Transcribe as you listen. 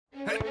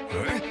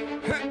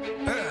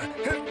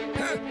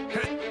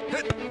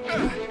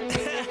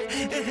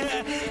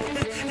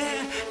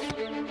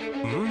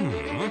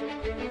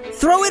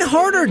Throw it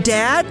harder,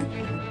 Dad!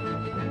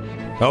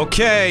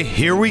 Okay,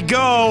 here we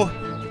go!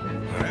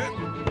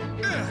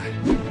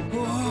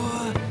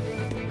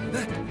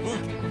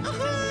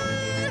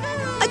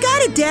 I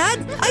got it, Dad!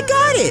 I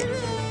got it!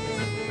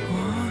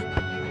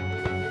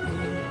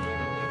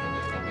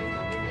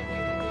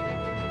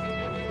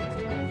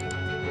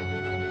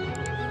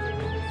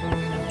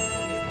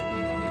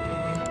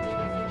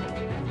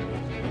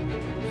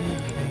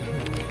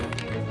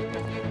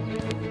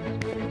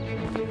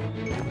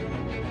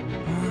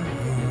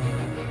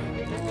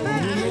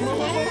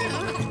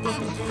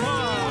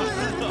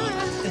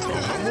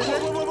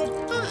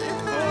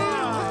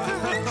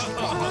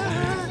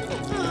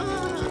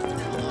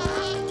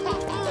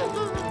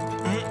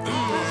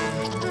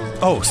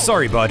 Oh,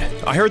 sorry, bud.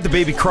 I heard the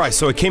baby cry,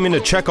 so I came in to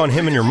check on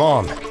him and your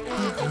mom.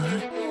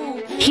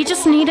 He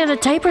just needed a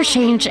diaper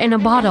change and a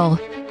bottle.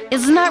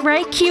 Isn't that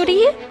right,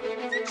 cutie?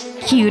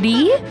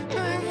 Cutie?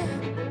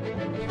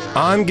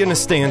 I'm gonna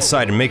stay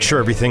inside and make sure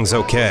everything's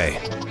okay.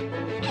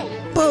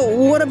 But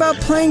what about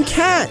playing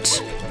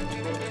catch?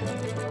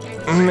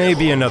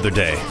 Maybe another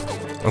day.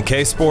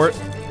 Okay, sport?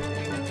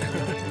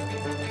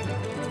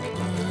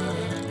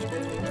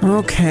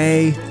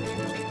 Okay.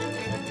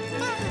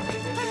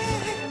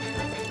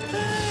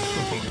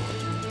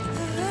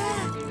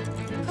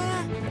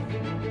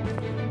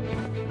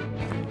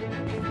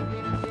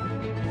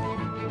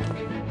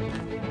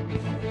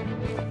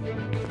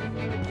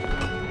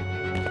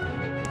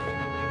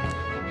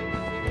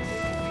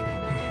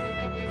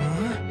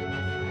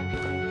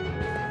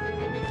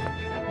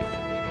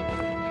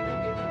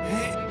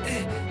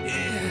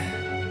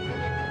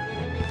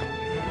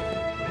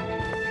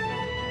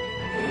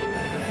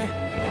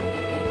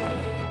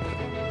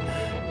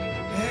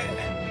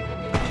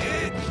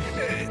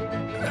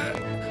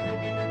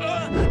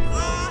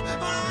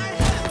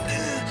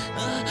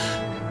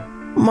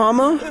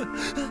 Mama?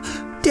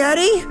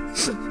 Daddy?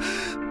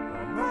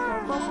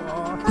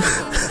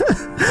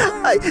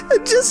 I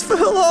just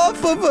fell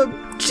off of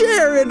a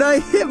chair and I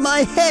hit my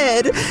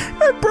head.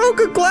 I broke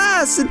a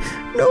glass and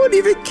no one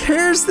even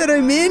cares that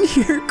I'm in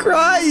here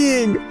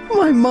crying.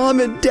 My mom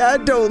and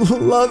dad don't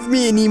love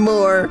me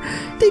anymore.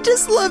 They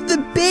just love the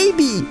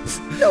baby.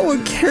 No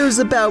one cares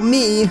about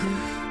me.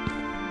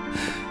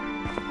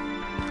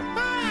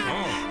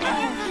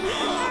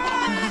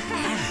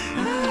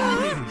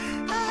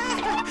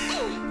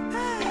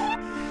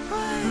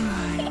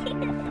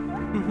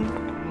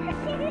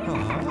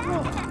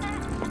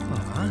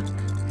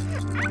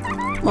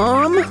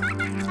 Mom?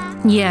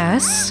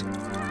 Yes?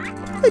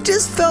 I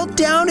just fell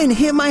down and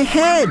hit my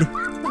head.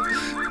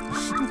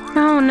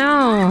 Oh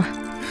no.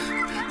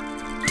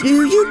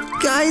 Do you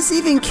guys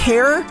even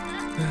care?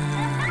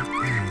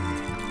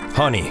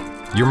 Honey,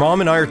 your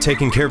mom and I are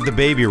taking care of the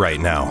baby right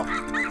now.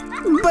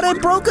 But I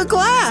broke a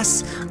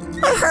glass.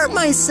 I hurt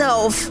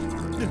myself.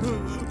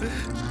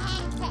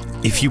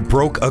 If you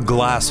broke a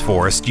glass,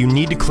 Forrest, you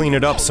need to clean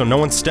it up so no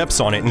one steps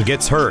on it and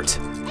gets hurt.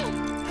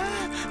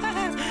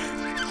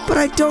 But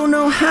I don't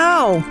know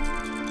how.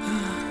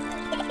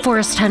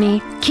 Forrest,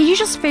 honey, can you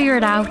just figure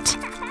it out?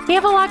 We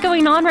have a lot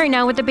going on right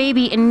now with the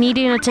baby and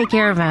needing to take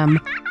care of him.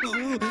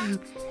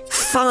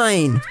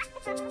 Fine.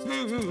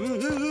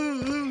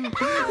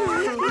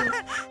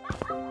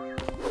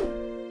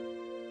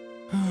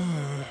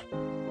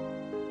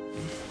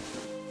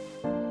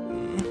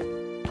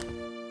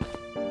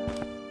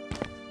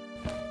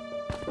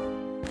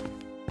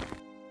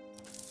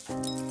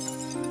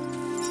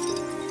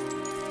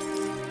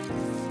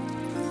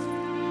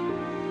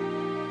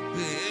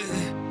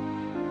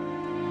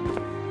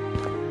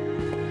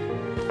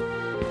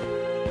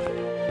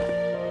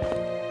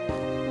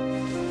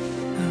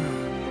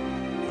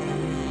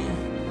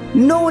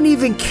 No one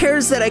even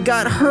cares that I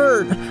got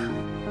hurt.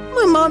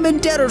 My mom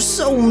and dad are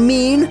so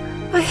mean.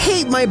 I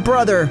hate my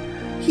brother.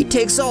 He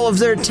takes all of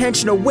their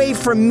attention away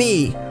from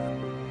me.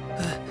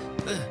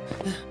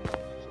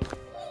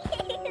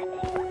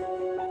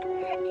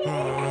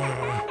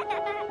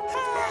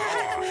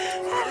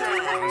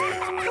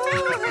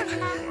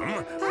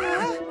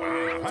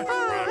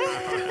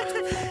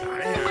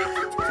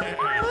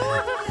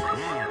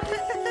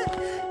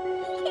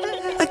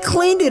 I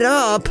cleaned it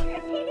up.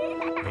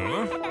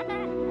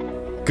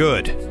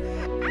 Good.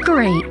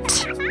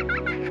 Great.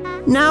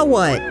 Now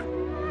what?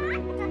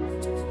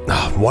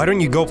 Why don't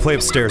you go play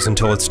upstairs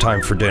until it's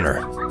time for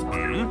dinner?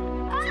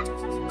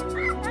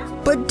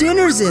 But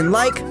dinner's in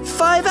like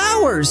 5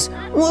 hours.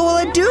 What will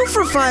I do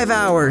for 5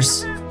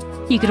 hours?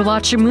 You could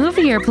watch a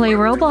movie or play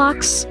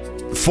Roblox.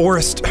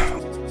 Forrest,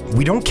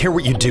 we don't care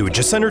what you do.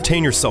 Just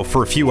entertain yourself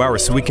for a few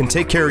hours so we can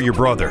take care of your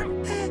brother.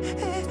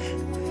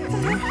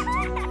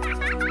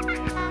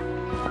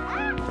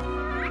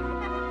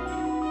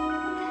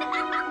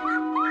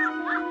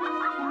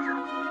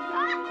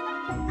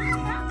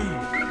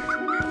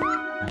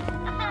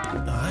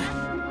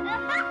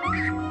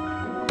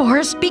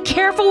 Forrest, be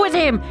careful with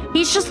him.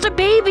 He's just a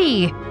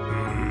baby.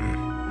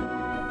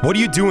 What are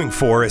you doing,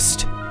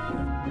 Forrest?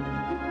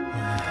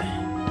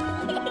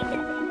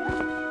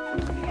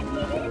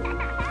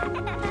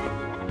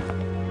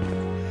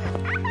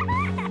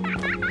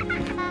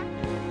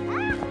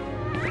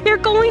 You're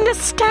going to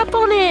step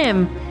on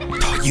him!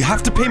 You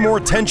have to pay more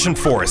attention,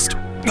 Forrest.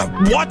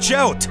 Watch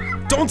out!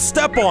 Don't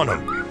step on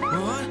him!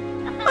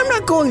 I'm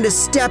not going to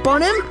step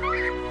on him.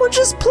 We're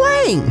just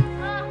playing.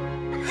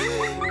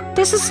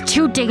 This is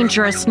too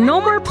dangerous. No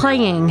more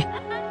playing.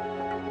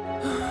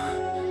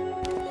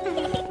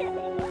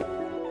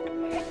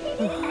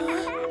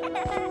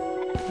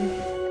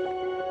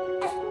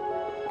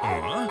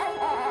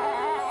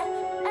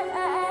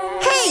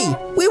 Hey,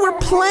 we were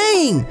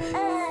playing.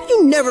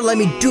 You never let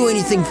me do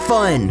anything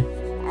fun.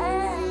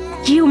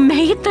 You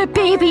made the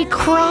baby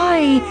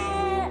cry.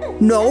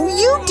 No,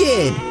 you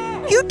did.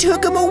 You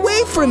took him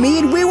away from me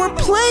and we were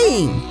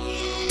playing.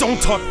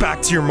 Don't talk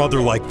back to your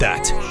mother like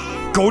that.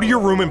 Go to your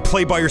room and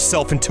play by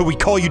yourself until we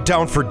call you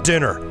down for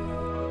dinner.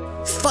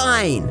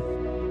 Fine.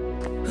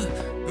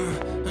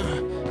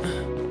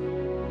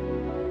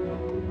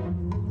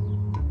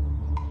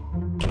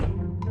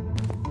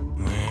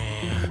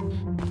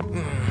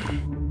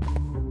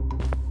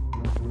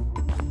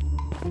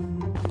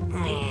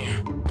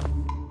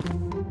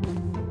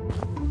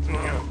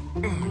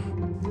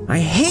 I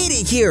hate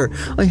it here.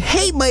 I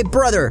hate my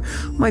brother.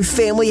 My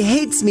family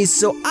hates me,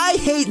 so I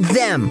hate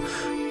them.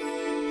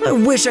 I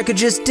wish I could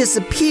just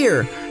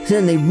disappear.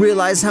 Then they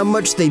realize how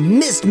much they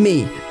missed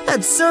me.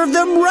 That'd serve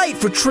them right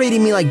for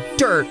treating me like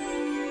dirt.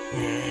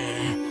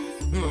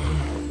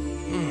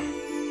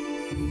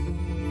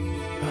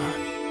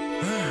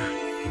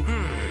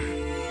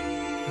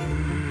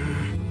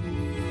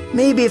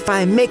 Maybe if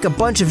I make a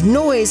bunch of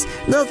noise,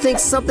 they'll think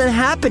something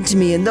happened to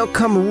me and they'll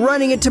come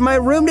running into my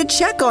room to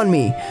check on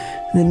me.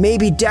 Then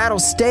maybe Dad'll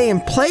stay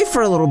and play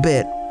for a little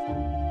bit.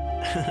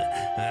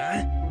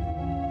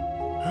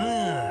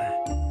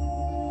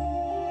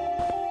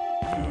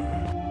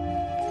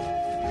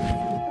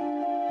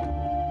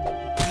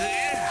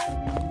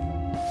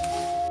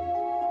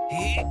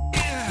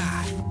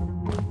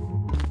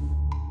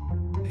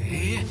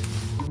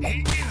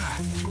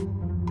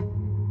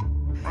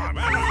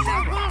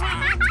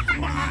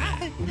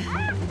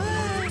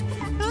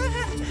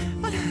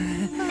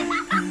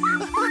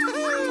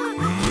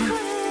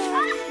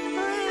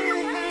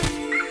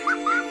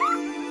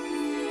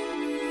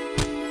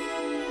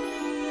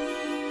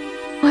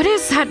 What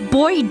is that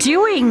boy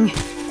doing?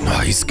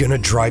 Oh, he's gonna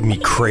drive me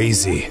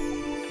crazy.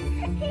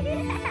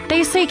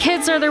 They say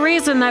kids are the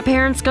reason that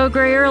parents go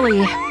gray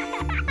early.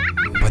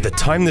 By the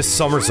time this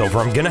summer's over,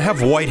 I'm gonna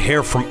have white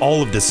hair from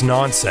all of this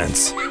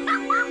nonsense.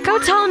 Go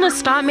tell him to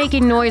stop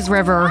making noise,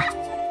 River.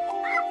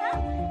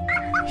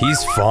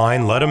 He's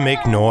fine, let him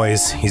make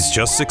noise. He's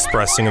just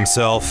expressing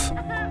himself.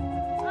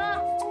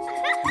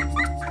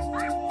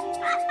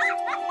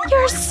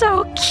 You're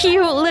so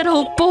cute,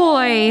 little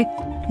boy.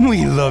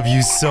 We love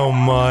you so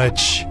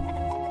much.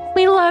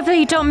 We love that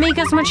you don't make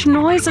as much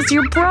noise as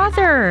your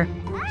brother.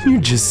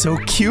 You're just so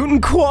cute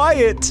and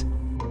quiet.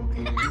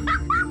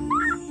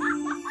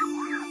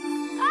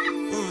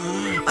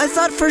 I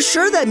thought for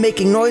sure that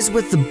making noise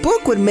with the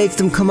book would make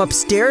them come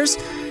upstairs.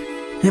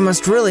 They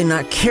must really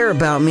not care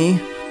about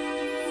me.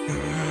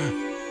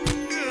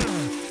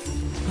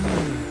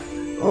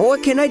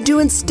 What can I do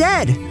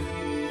instead?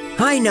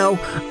 I know,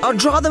 I'll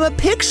draw them a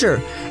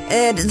picture,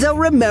 and they'll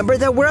remember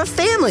that we're a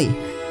family.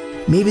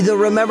 Maybe they'll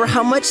remember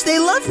how much they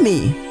love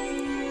me.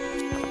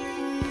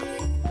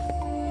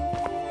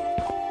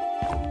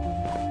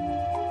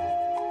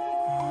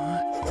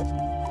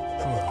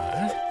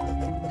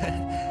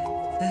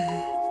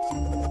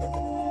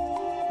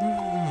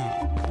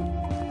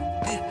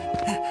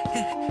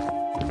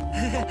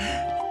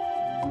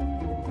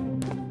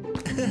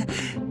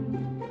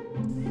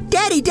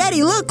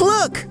 Daddy,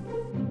 look!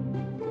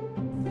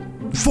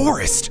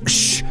 Forrest,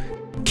 shh!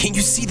 Can't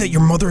you see that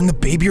your mother and the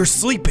baby are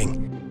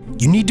sleeping?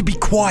 You need to be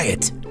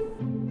quiet.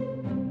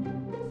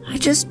 I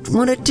just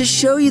wanted to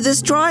show you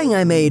this drawing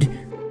I made.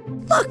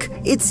 Look,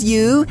 it's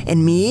you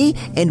and me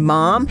and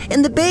Mom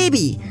and the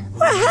baby.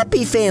 We're a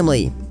happy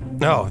family.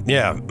 Oh,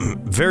 yeah,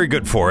 very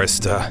good,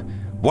 Forrest.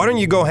 Why don't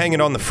you go hang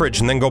it on the fridge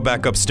and then go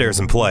back upstairs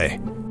and play?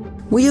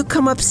 Will you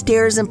come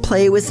upstairs and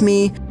play with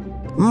me?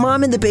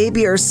 Mom and the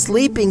baby are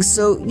sleeping,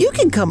 so you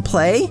can come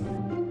play.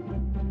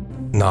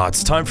 Nah,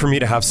 it's time for me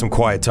to have some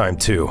quiet time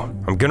too.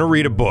 I'm gonna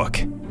read a book.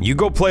 You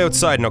go play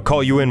outside and I'll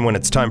call you in when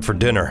it's time for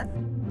dinner.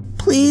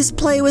 Please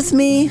play with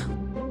me.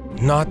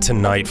 Not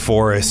tonight,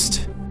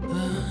 Forrest.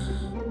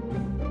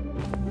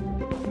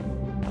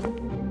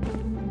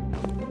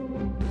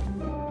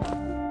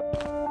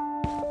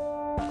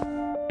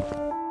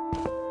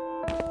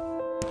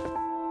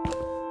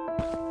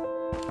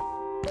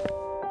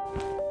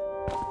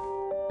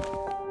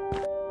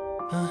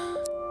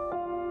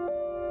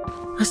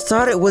 I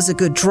thought it was a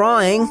good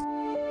drawing.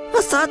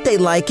 I thought they'd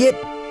like it.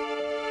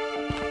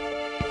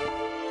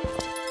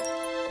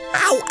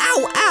 Ow,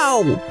 ow,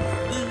 ow!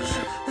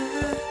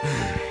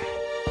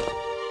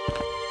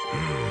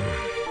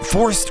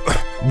 Forrest,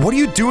 what are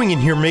you doing in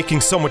here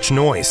making so much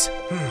noise?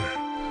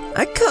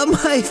 I cut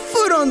my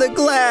foot on the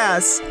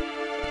glass.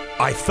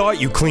 I thought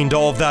you cleaned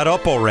all of that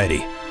up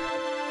already.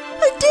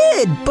 I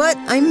did, but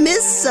I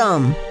missed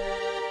some.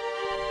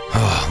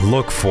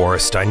 Look,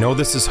 Forrest, I know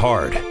this is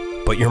hard,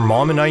 but your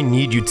mom and I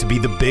need you to be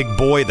the big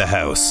boy of the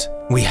house.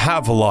 We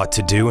have a lot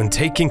to do, and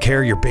taking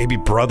care of your baby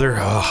brother,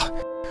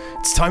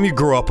 it's time you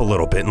grew up a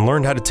little bit and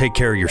learned how to take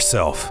care of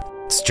yourself.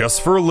 It's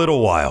just for a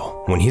little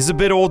while. When he's a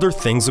bit older,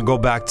 things will go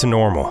back to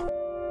normal.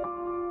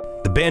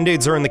 The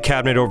Band-Aids are in the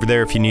cabinet over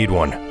there if you need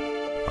one.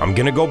 I'm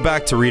gonna go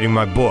back to reading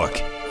my book.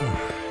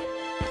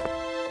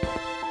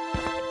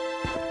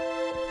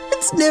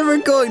 It's never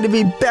going to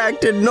be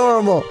back to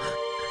normal.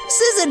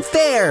 This isn't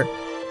fair.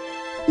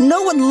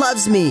 No one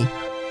loves me.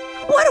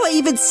 Why do I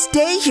even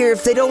stay here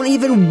if they don't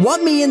even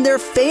want me in their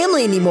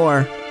family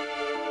anymore?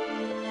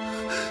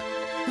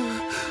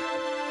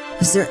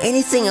 Is there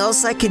anything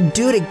else I can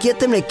do to get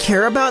them to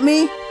care about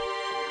me?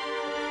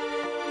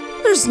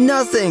 There's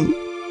nothing.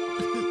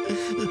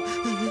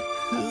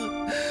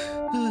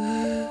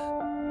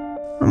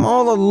 I'm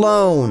all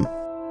alone.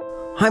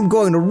 I'm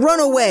going to run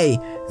away.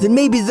 Then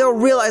maybe they'll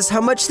realize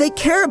how much they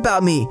care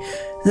about me.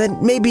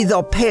 Then maybe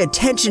they'll pay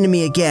attention to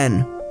me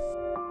again.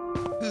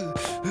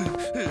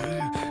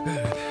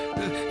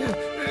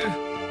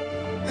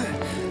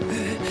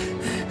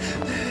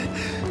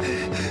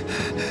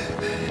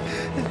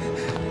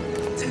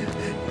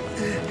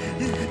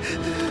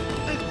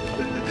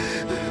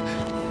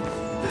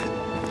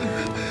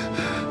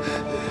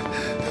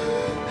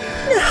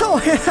 Now I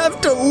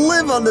have to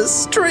live on the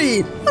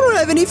street. I don't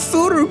have any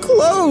food or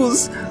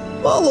clothes.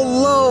 All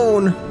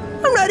alone.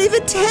 I'm not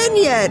even 10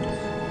 yet.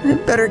 I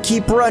better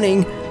keep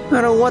running. I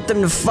don't want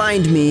them to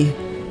find me.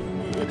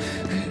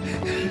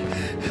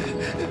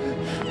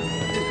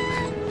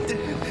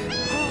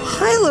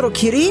 Hi, little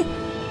kitty.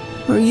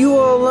 Are you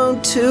all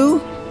alone too?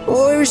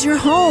 Where's your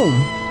home?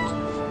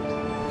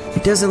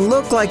 It doesn't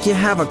look like you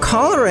have a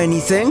collar or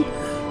anything.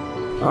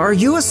 Are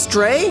you a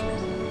stray?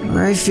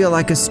 I feel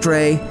like a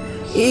stray.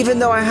 Even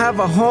though I have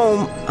a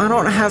home, I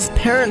don't have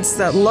parents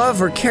that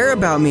love or care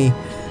about me.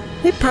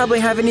 They probably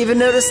haven't even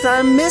noticed that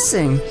I'm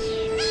missing.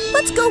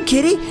 Let's go,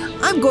 kitty.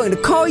 I'm going to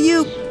call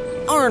you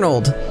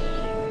Arnold.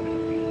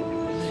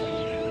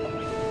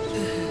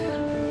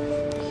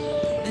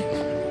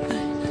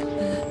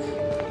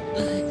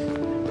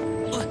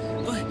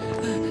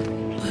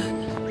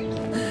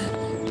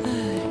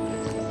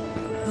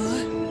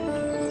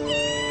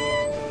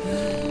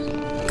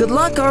 Good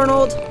luck,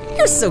 Arnold.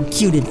 You're so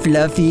cute and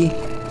fluffy.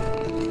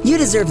 You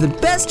deserve the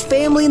best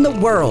family in the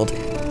world.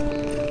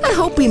 I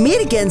hope we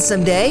meet again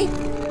someday.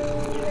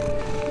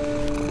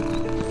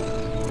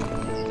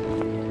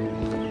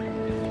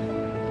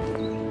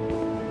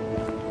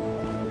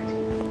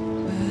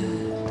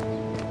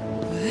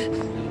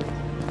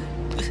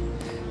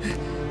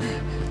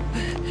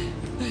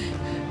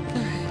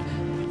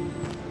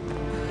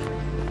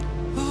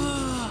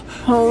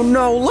 Oh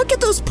no, look at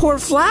those poor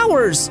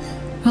flowers.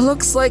 It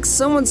looks like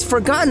someone's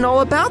forgotten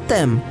all about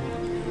them.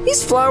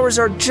 These flowers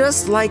are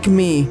just like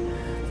me.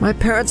 My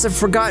parents have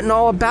forgotten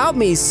all about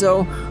me,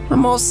 so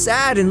I'm all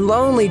sad and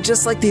lonely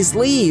just like these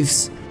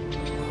leaves.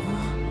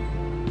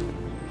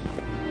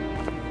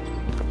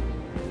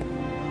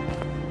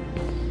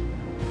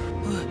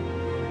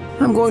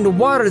 I'm going to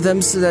water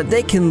them so that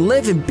they can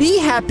live and be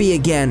happy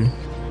again.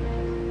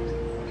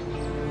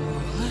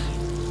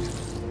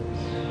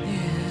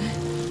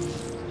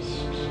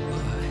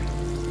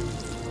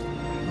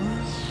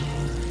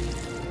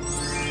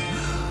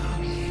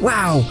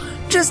 Wow,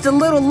 just a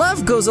little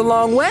love goes a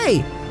long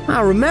way.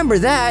 I'll remember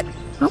that.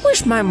 I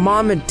wish my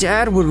mom and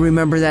dad would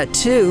remember that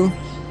too.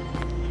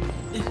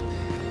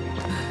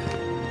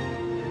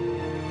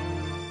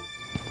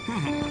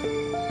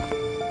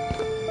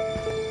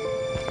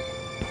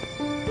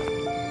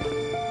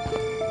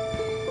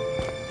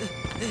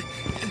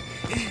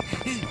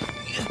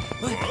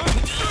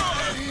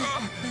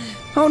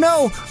 Oh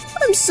no,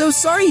 I'm so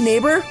sorry,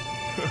 neighbor.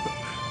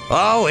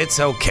 Oh, it's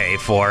okay,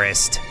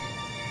 Forrest.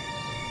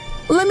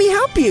 Let me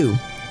help you.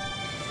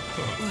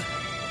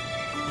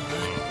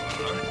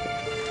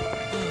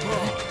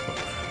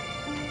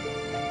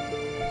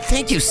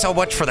 Thank you so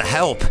much for the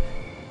help.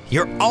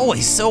 You're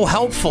always so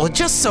helpful and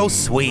just so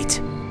sweet.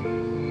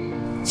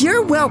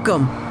 You're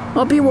welcome.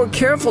 I'll be more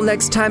careful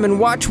next time and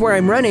watch where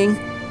I'm running.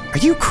 Are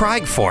you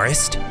crying,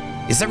 Forrest?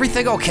 Is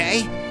everything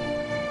okay?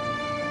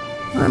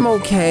 I'm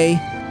okay.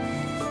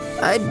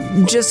 I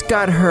just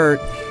got hurt.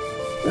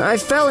 I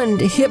fell and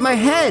hit my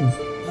head.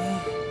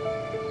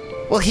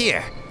 Well,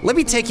 here, let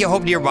me take you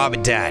home to your mom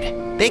and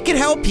dad. They can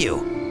help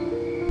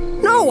you.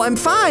 No, I'm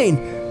fine.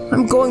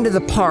 I'm going to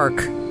the park.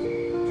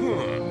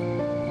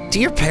 Do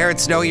your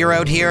parents know you're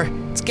out here?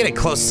 It's getting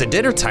close to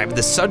dinner time and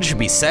the sun should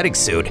be setting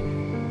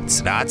soon.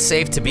 It's not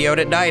safe to be out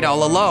at night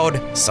all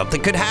alone.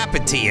 Something could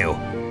happen to you.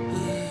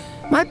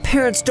 My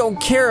parents don't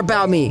care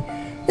about me.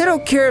 They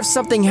don't care if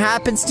something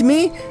happens to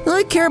me. They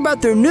only care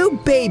about their new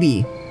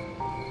baby.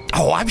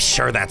 Oh, I'm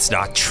sure that's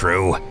not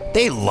true.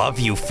 They love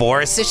you,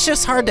 Forrest. It's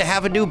just hard to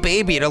have a new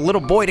baby and a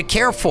little boy to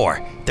care for.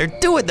 They're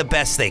doing the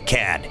best they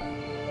can.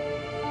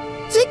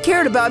 If they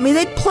cared about me,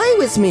 they'd play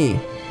with me.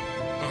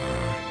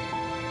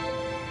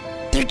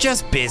 They're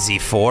just busy,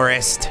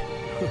 Forrest.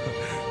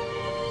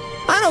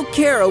 I don't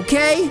care,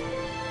 okay?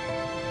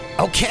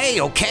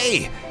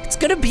 Okay. It's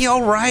gonna be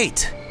all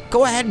right.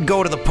 Go ahead and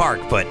go to the park,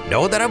 but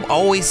know that I'm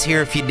always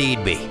here if you need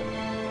me.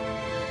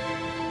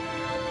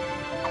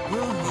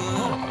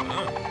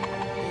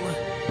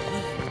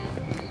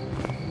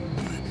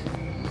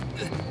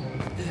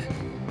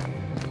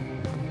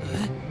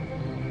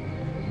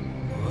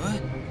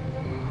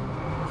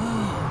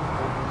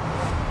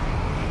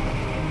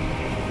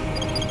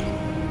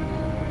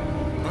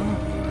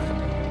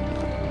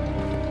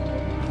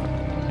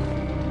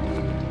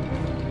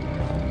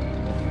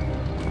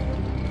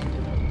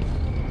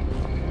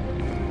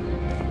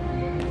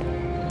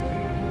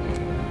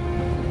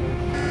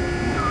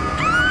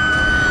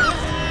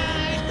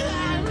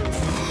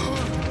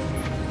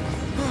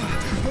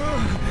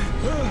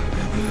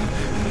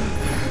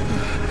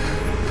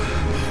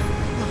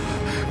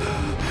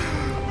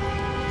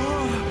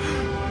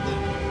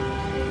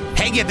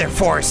 Hang in there,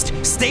 Forrest.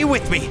 Stay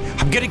with me.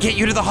 I'm gonna get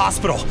you to the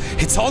hospital.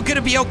 It's all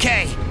gonna be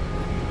okay.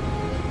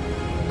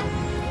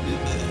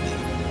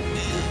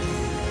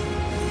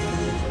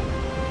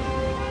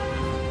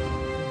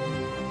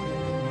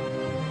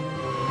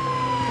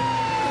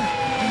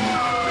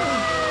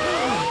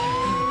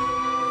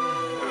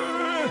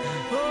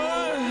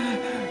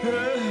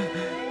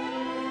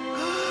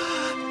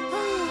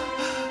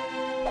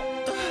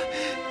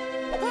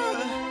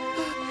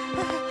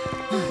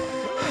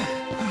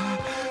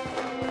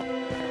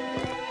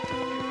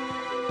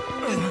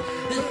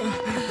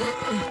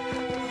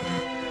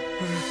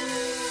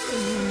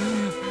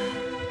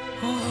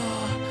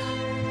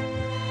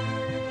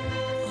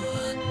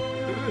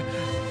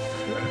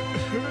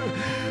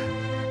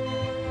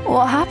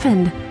 What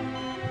happened?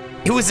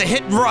 It was a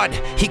hit and run.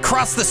 He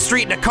crossed the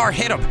street and a car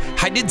hit him.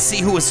 I didn't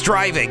see who was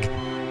driving.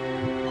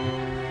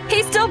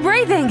 He's still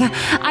breathing.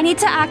 I need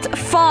to act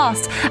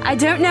fast. I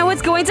don't know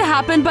what's going to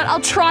happen, but I'll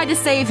try to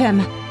save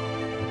him.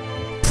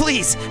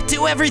 Please,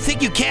 do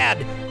everything you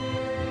can.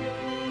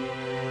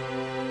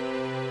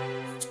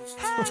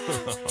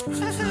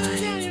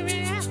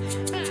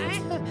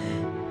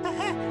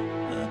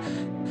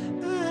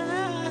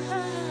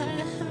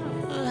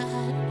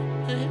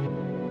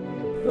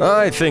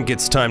 I think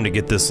it's time to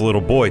get this little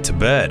boy to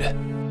bed.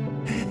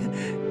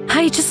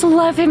 I just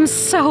love him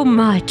so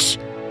much.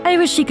 I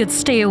wish he could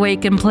stay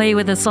awake and play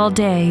with us all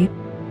day.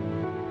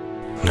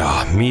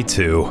 Me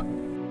too.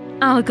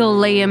 I'll go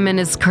lay him in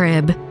his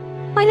crib.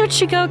 Why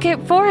don't you go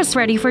get Forrest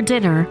ready for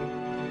dinner?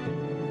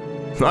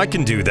 I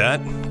can do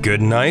that.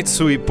 Good night,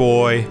 sweet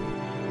boy.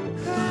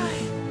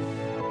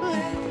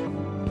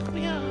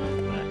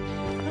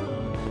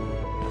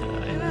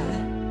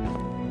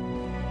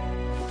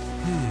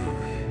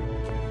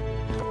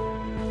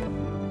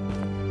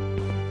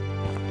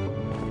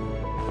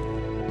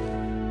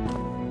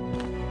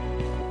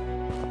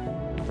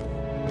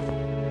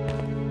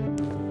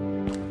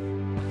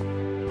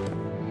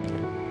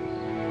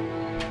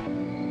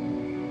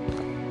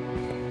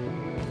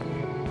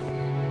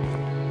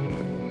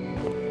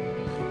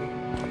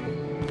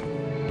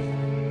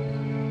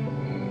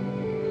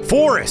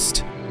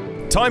 Forrest!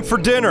 Time for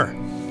dinner!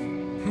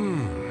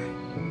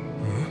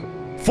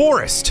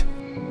 Forrest!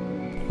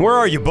 Where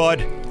are you,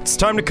 bud? It's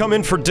time to come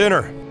in for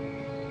dinner.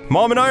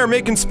 Mom and I are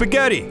making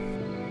spaghetti.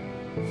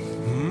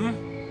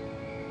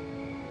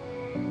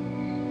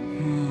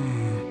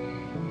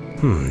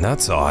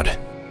 That's odd.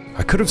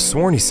 I could have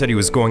sworn he said he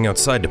was going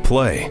outside to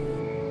play.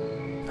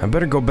 I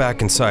better go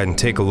back inside and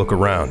take a look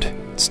around.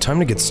 It's time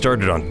to get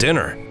started on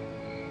dinner.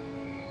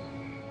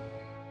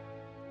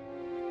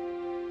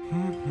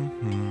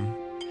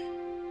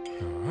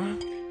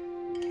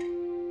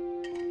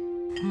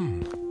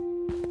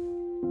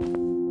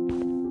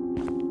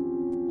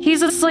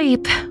 He's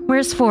asleep.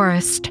 Where's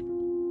Forrest?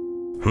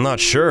 I'm not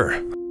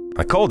sure.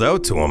 I called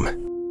out to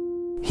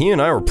him. He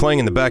and I were playing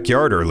in the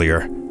backyard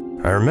earlier.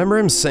 I remember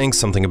him saying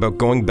something about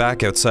going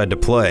back outside to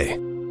play.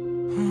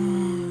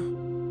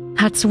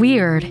 That's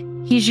weird.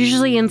 He's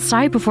usually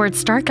inside before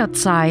it's dark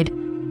outside.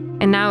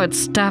 And now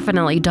it's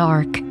definitely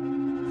dark.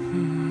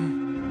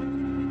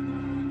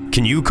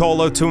 Can you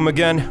call out to him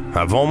again?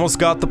 I've almost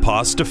got the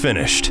pasta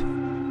finished.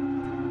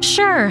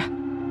 Sure.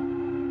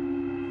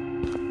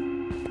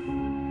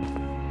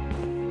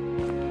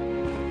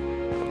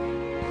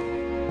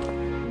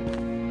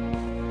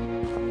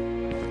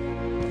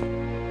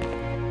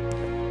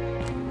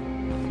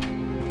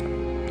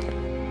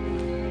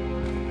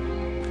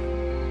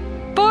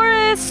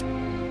 Boris!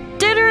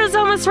 Dinner is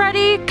almost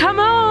ready! Come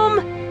home!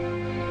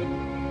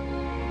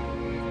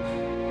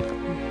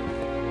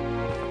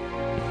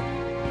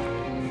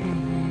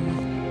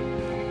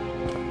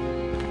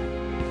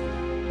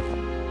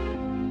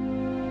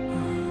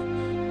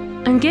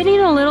 I'm getting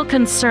a little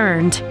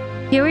concerned.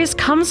 He always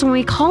comes when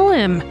we call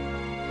him.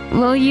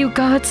 Will you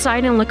go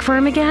outside and look for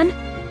him again?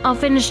 I'll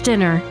finish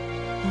dinner.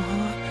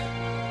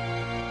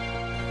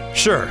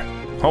 Sure.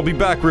 I'll be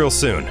back real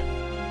soon.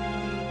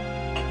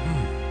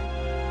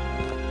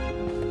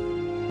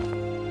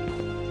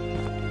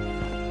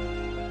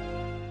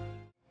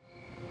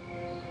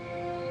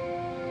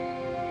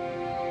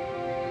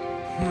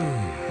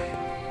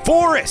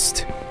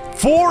 Forrest!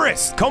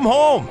 Forrest, come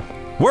home!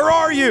 Where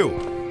are you?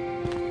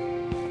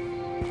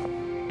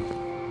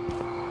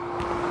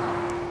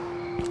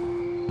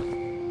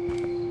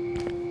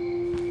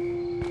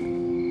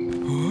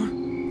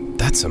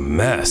 That's a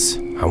mess.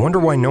 I wonder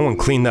why no one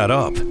cleaned that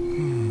up.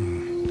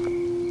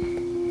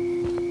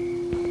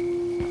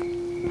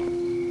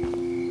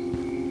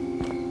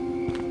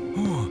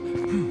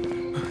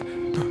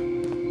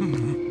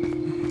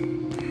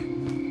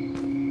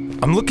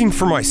 I'm looking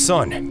for my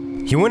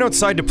son. He went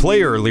outside to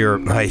play earlier,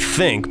 I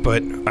think,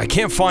 but I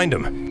can't find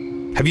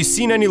him. Have you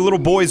seen any little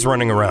boys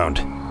running around?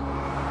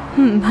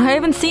 I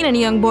haven't seen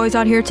any young boys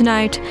out here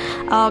tonight.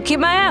 I'll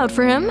keep my eye out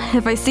for him.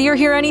 If I see or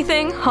hear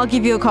anything, I'll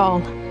give you a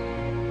call.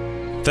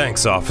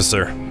 Thanks,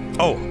 officer.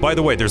 Oh, by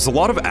the way, there's a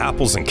lot of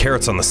apples and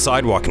carrots on the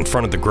sidewalk in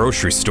front of the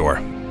grocery store.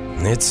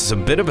 It's a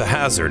bit of a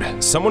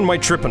hazard. Someone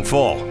might trip and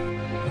fall.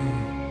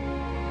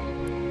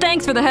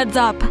 Thanks for the heads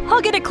up.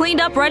 I'll get it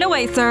cleaned up right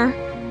away, sir.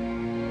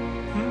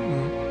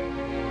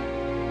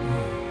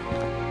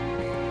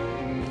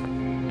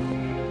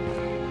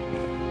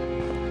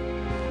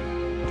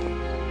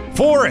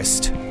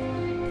 Forrest!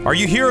 Are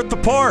you here at the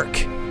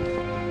park?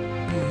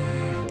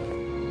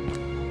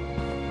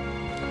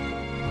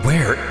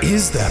 Where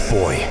is that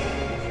boy?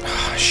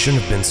 I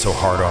shouldn't have been so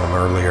hard on him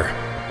earlier.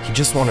 He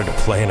just wanted to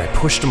play and I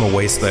pushed him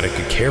away so that I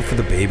could care for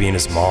the baby and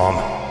his mom.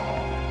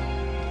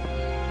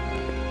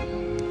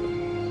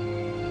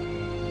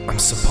 I'm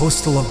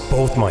supposed to love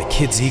both my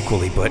kids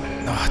equally, but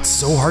it's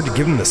so hard to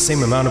give them the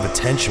same amount of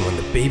attention when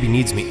the baby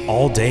needs me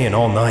all day and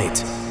all night.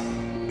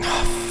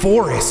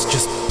 Forrest,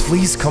 just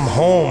please come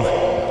home.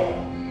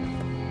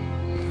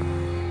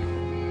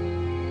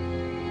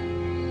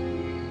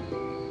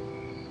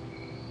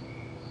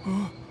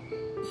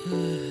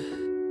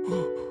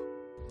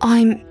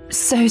 I'm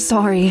so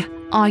sorry.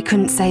 I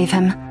couldn't save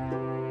him.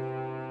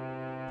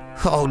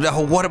 Oh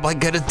no, what am I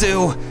gonna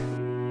do?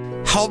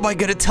 How am I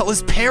gonna tell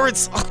his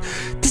parents?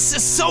 This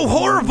is so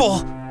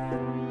horrible!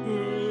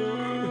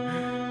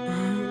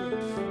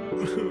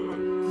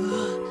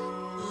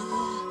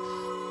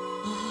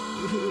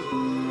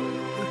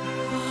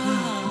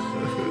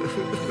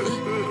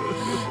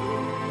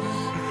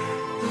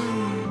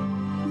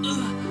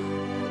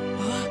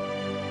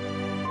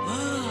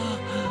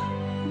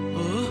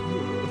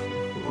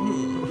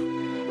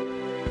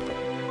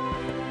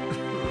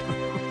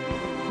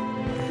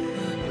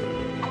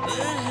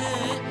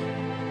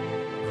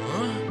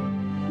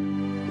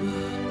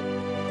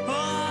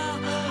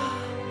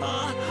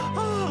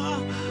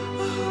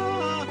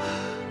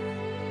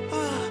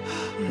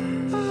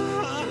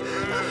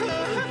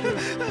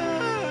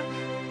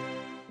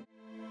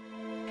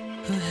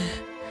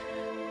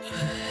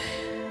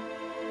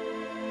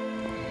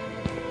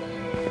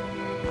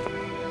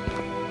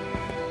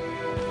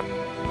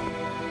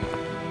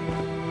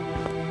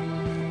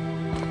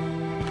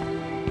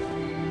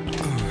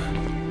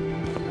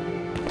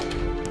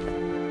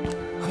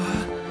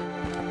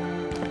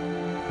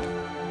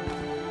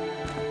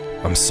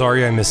 I'm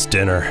sorry I missed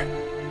dinner.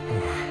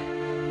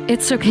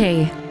 It's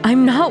okay.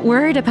 I'm not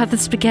worried about the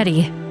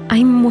spaghetti.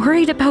 I'm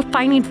worried about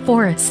finding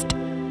Forrest.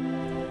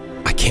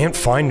 I can't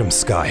find him,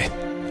 Sky.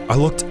 I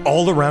looked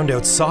all around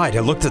outside. I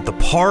looked at the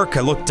park.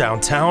 I looked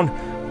downtown.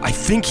 I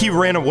think he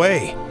ran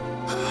away.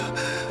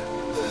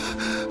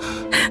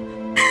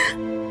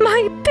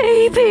 My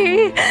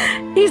baby!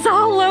 He's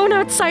all alone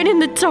outside in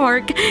the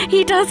dark.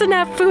 He doesn't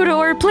have food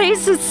or a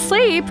place to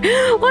sleep.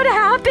 What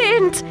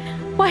happened?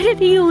 Why did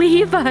he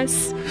leave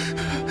us?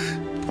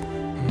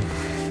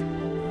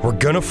 We're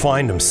gonna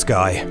find him,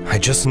 Sky. I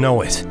just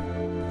know it.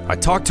 I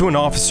talked to an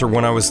officer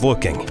when I was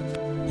looking.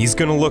 He's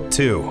gonna look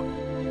too.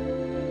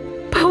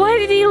 But why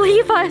did he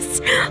leave us?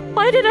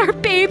 Why did our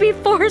baby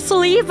Forrest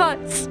leave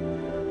us?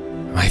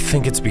 I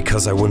think it's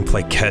because I wouldn't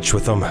play catch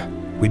with him.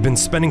 We've been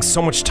spending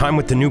so much time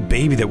with the new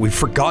baby that we've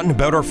forgotten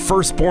about our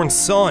firstborn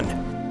son.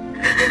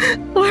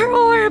 We're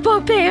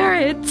horrible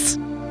parents.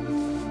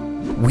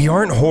 We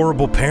aren't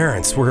horrible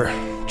parents. We're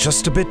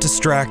just a bit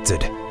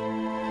distracted.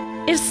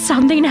 If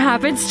something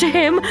happens to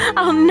him,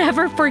 I'll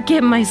never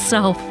forgive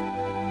myself.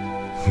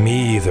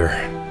 Me either.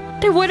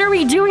 Then what are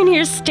we doing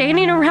here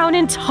standing around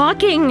and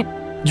talking?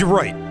 You're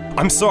right.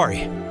 I'm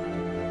sorry.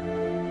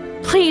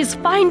 Please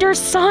find our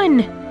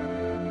son.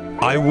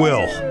 I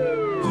will.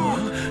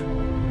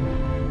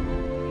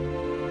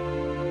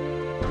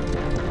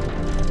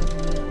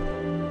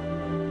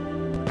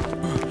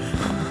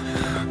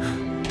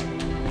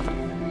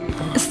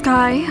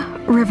 Sky,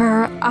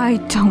 River, I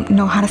don't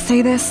know how to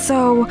say this,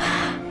 so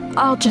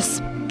I'll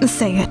just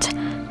say it.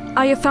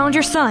 I have found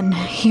your son.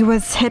 He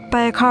was hit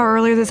by a car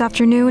earlier this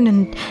afternoon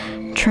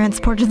and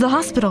transported to the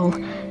hospital.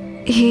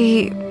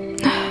 He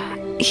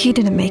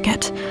didn't make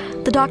it.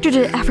 The doctor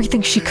did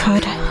everything she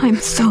could. I'm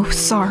so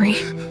sorry.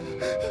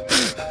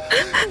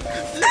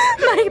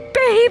 My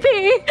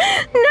baby!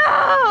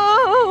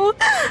 No!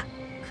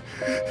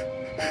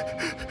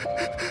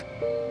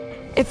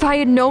 If I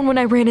had known when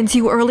I ran into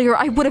you earlier,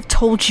 I would have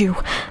told you.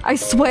 I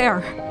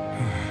swear.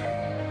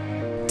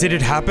 Did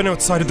it happen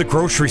outside of the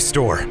grocery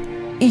store?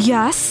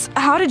 Yes?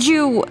 How did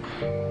you...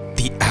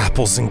 The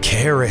apples and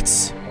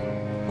carrots.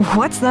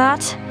 What's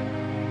that?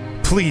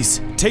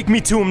 Please, take me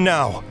to him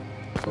now.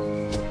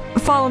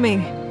 Follow me.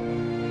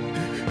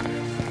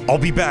 I'll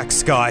be back,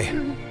 Sky.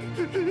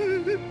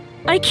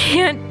 I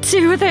can't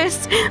do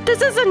this.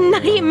 This is a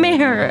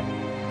nightmare.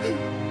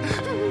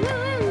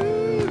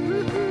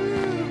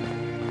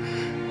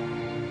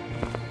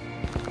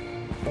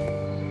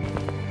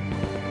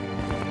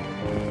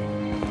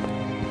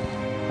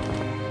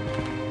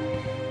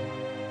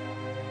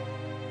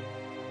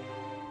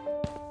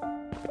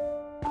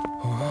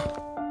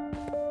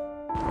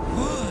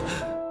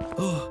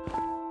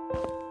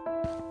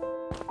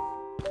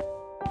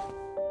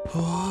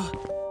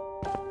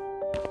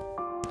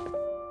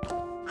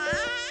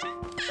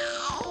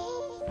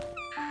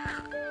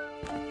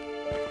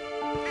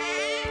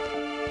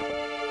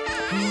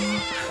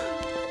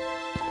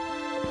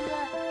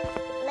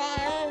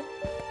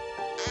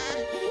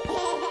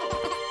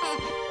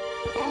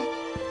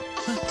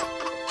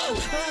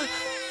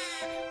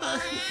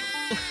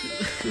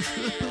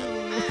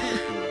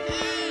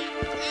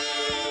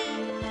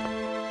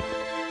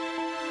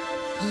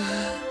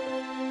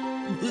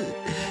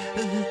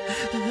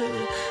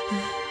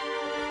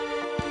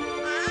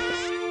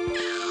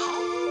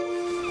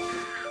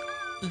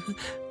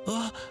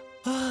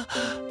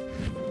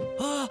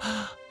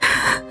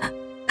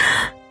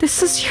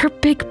 This is your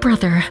big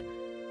brother.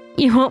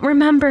 You won't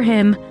remember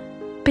him,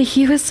 but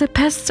he was the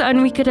best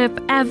son we could have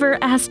ever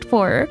asked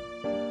for.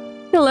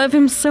 I love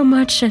him so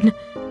much, and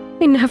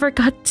I never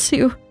got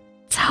to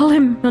tell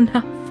him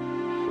enough.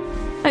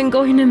 I'm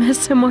going to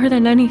miss him more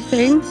than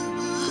anything.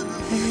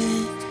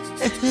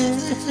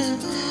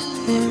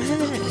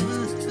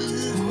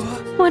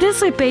 What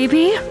is it,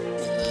 baby?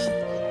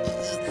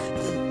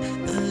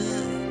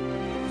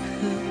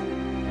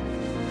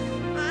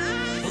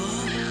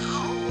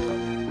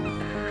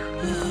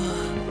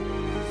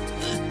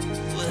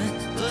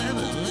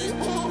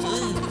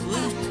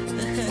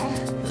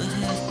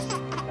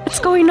 What's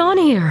going on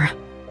here?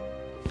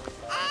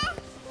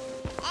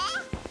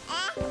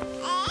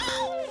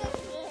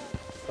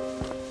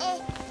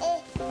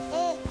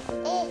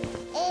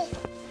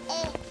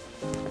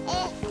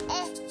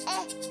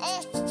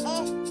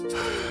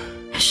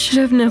 I should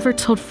have never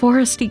told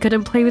Forrest he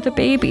couldn't play with a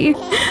baby.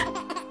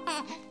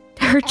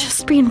 They were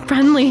just being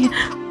friendly,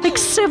 like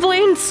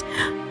siblings.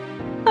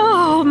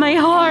 Oh, my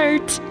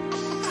heart.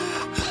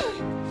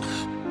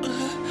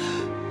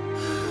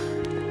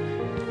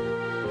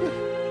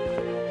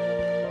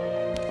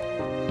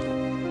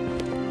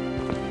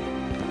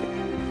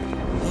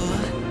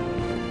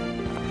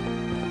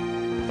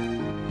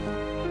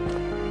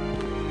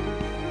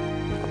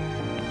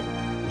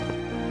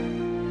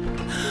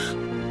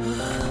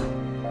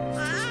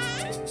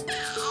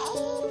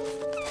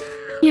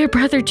 Your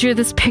brother drew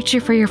this picture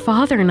for your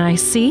father and I,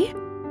 see?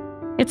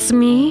 It's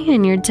me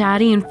and your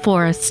daddy and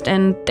Forrest,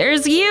 and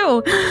there's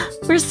you!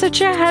 We're such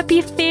a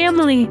happy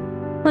family.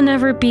 We'll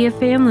never be a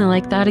family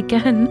like that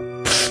again.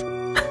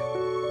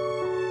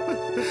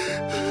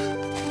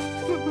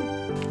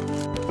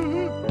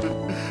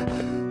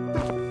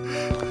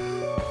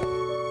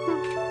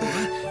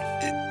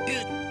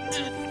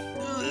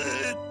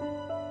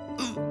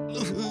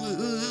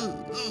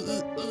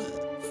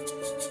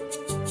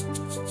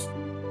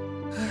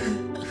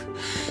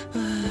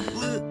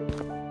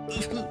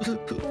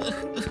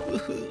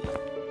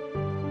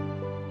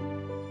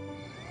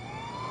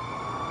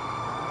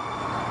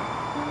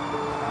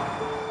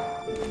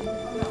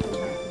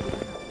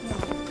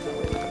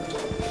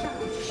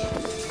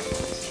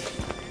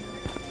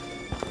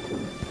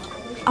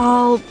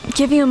 I'll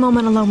give you a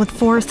moment alone with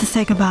Forrest to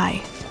say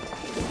goodbye.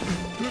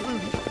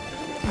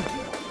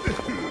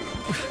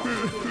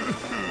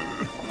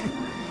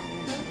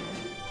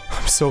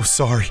 I'm so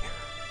sorry.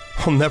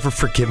 I'll never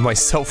forgive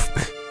myself.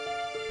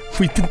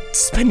 We've been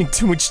spending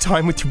too much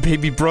time with your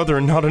baby brother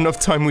and not enough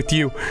time with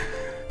you.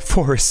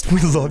 Forrest,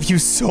 we love you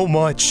so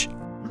much.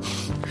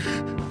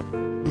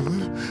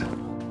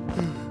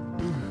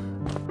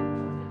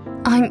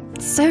 I'm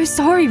so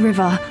sorry,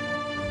 River.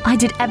 I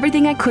did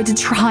everything I could to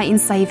try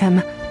and save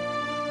him.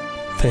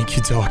 Thank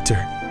you,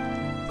 Doctor.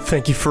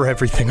 Thank you for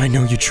everything. I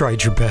know you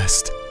tried your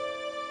best.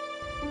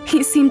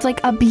 He seemed like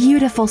a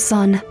beautiful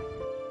son.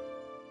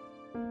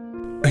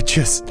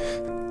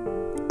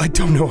 I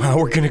don't know how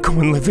we're gonna go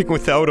on living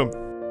without him.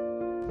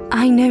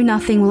 I know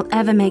nothing will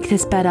ever make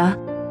this better,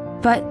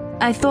 but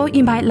I thought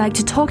you might like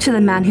to talk to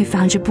the man who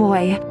found your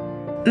boy.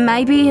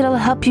 Maybe it'll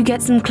help you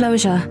get some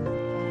closure.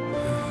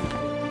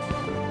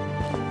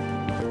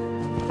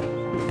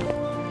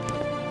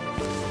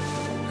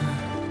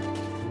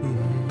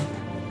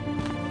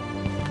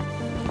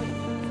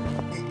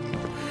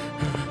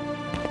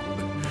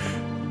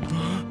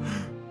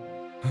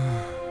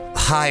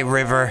 Hi,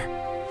 River.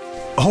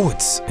 Oh,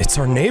 it's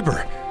our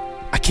neighbor.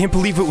 I can't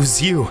believe it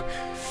was you.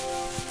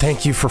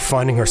 Thank you for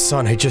finding our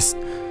son. I just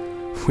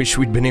wish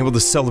we'd been able to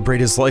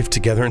celebrate his life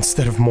together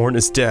instead of mourn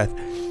his death.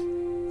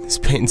 This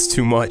pain's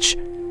too much,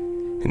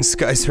 and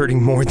Sky's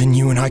hurting more than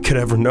you and I could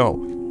ever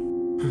know.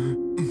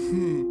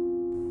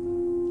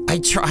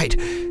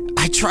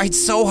 I tried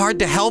so hard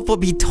to help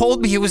him. He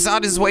told me he was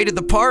on his way to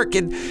the park,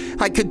 and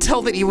I could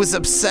tell that he was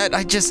upset.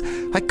 I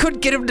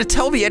couldn't get him to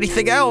tell me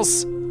anything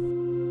else.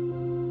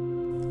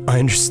 I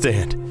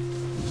understand.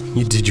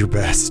 You did your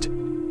best.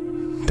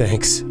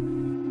 Thanks.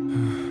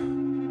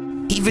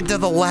 Even to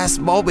the last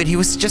moment, he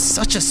was just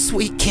such a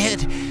sweet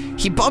kid.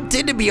 He bumped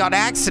into me on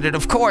accident,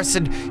 of course,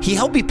 and he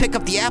helped me pick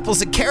up the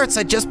apples and carrots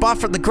I just bought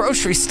from the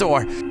grocery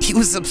store. He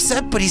was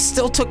upset, but he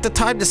still took the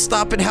time to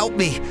stop and help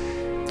me.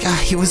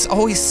 God, he was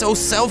always so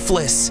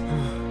selfless.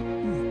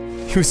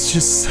 He was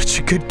just such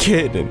a good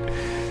kid,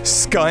 and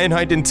Sky and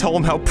I didn't tell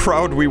him how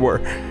proud we were.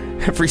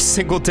 Every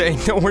single day,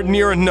 nowhere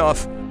near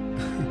enough.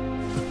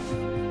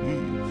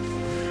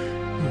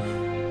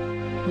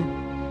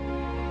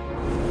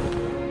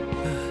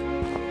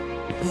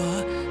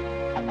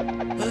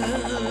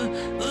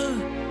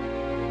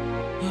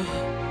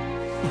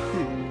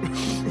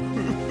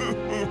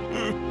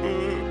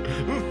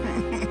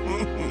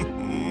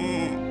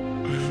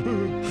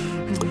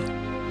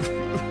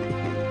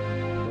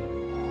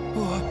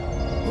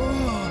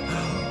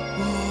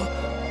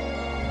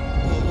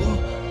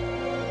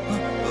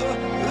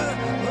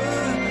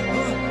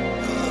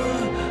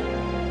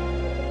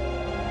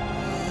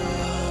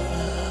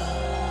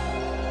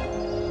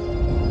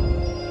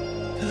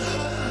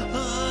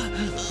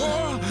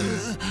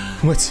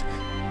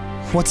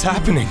 What's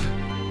happening?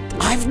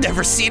 I've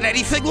never seen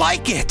anything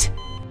like it.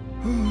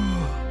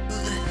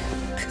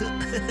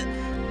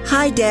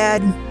 Hi,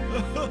 Dad.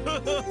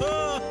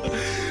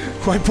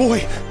 My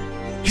boy,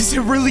 is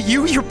it really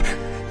you? You're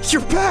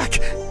back.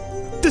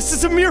 This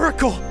is a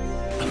miracle.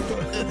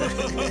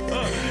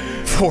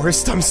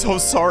 Forrest, I'm so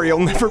sorry. I'll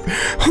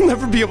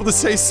never be able to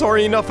say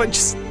sorry enough. I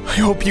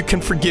hope you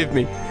can forgive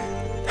me.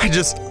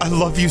 I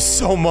love you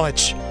so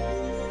much.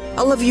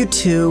 I love you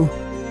too.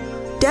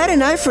 Dad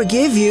and I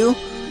forgive you.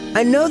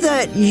 I know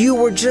that you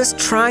were just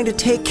trying to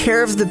take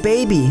care of the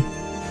baby.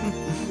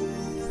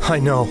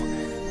 I know,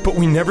 but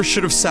we never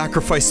should have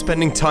sacrificed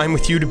spending time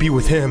with you to be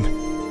with him.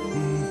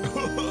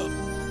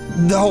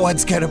 No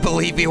one's gonna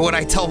believe me when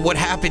I tell them what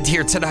happened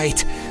here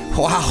tonight.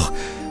 Wow.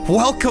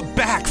 Welcome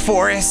back,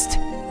 Forrest.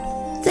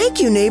 Thank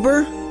you,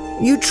 neighbor.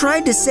 You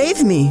tried to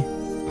save me.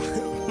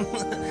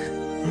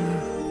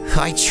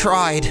 I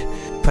tried,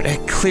 but I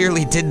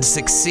clearly didn't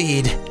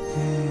succeed.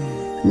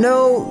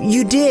 No,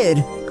 you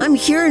did. I'm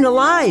here and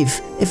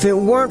alive. If it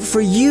weren't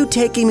for you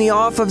taking me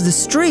off of the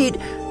street,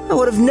 I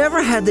would have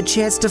never had the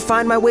chance to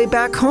find my way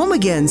back home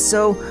again,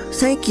 so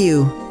thank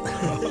you.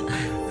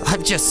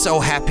 I'm just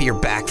so happy you're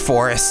back,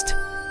 Forrest.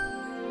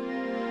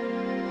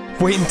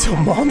 Wait until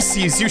Mom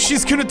sees you.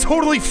 She's gonna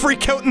totally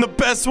freak out in the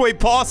best way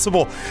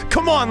possible.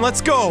 Come on,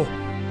 let's go.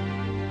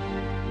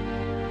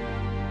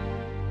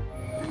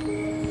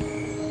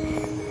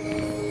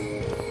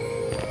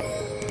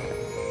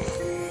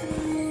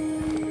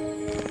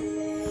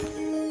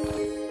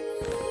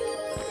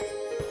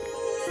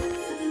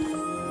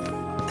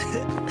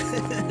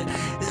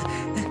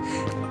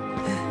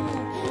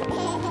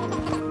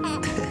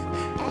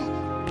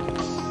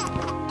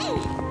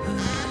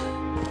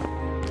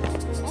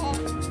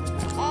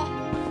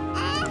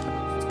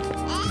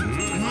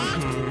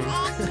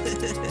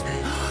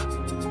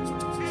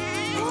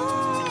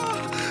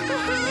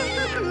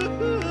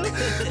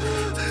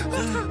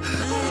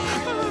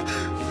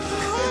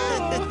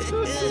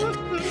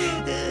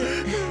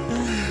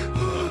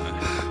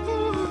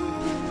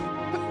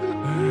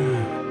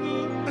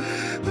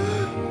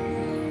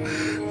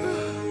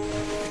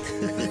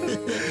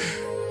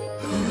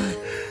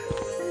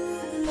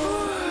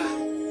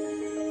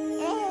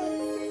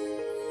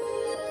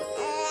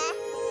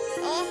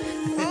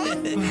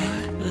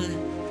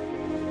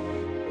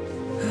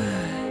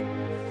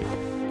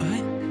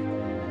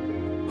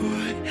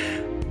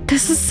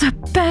 This is the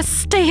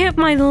best day of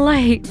my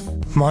life.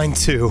 Mine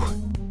too.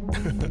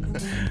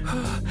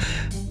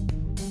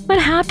 What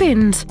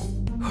happened?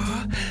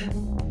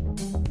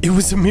 It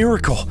was a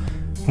miracle.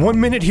 One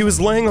minute he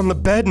was laying on the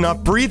bed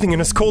not breathing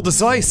and as cold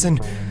as ice, and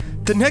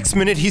the next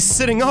minute he's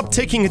sitting up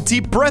taking a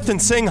deep breath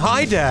and saying,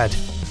 "Hi, Dad."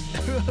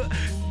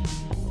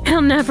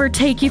 I'll never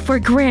take you for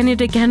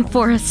granted again,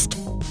 Forrest.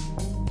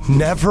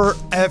 Never,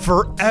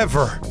 ever,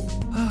 ever.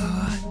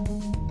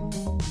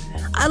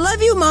 I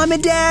love you, Mom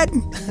and Dad.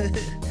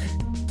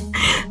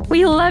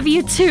 We love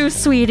you too,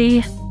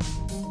 sweetie.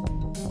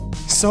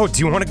 So, do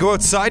you want to go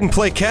outside and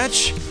play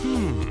catch?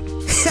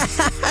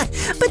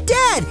 But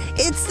Dad,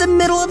 it's the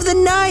middle of the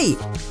night.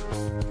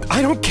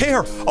 I don't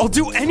care. I'll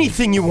do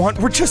anything you want.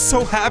 We're just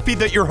so happy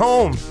that you're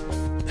home.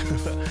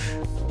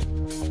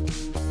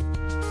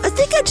 I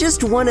think I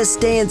just want to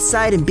stay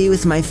inside and be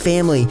with my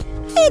family.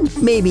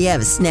 And maybe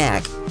have a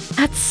snack.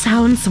 That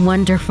sounds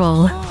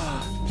wonderful.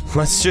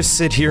 Let's just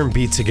sit here and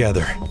be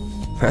together.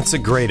 That's a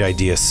great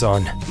idea,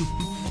 son.